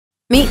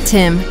Meet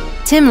Tim.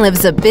 Tim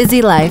lives a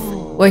busy life,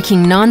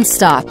 working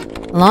non-stop,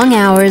 long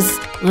hours,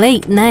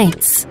 late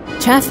nights,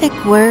 traffic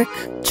work.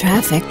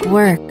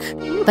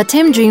 But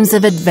Tim dreams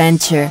of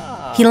adventure.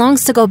 He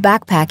longs to go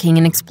backpacking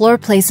and explore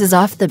places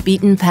off the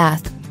beaten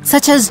path,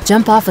 such as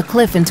jump off a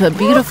cliff into a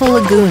beautiful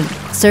lagoon,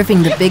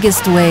 surfing the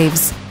biggest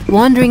waves,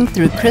 wandering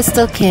through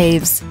crystal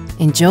caves,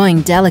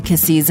 enjoying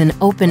delicacies in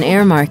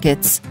open-air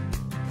markets,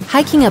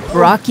 hiking up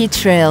rocky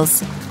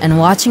trails, and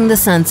watching the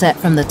sunset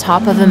from the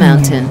top of a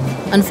mountain.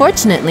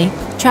 Unfortunately,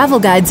 travel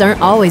guides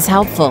aren't always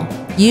helpful,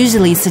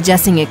 usually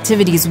suggesting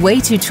activities way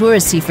too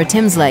touristy for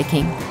Tim's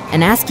liking,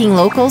 and asking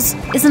locals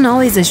isn't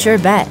always a sure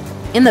bet.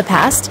 In the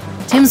past,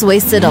 Tim's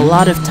wasted a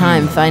lot of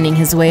time finding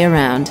his way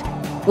around.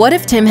 What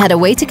if Tim had a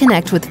way to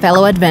connect with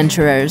fellow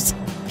adventurers?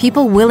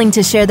 People willing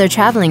to share their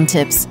traveling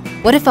tips?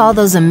 What if all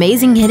those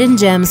amazing hidden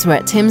gems were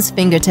at Tim's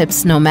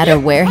fingertips no matter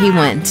where he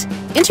went?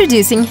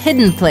 Introducing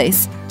Hidden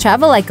Place.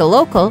 Travel like a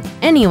local,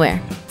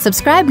 anywhere.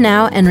 Subscribe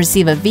now and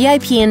receive a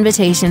VIP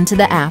invitation to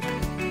the app.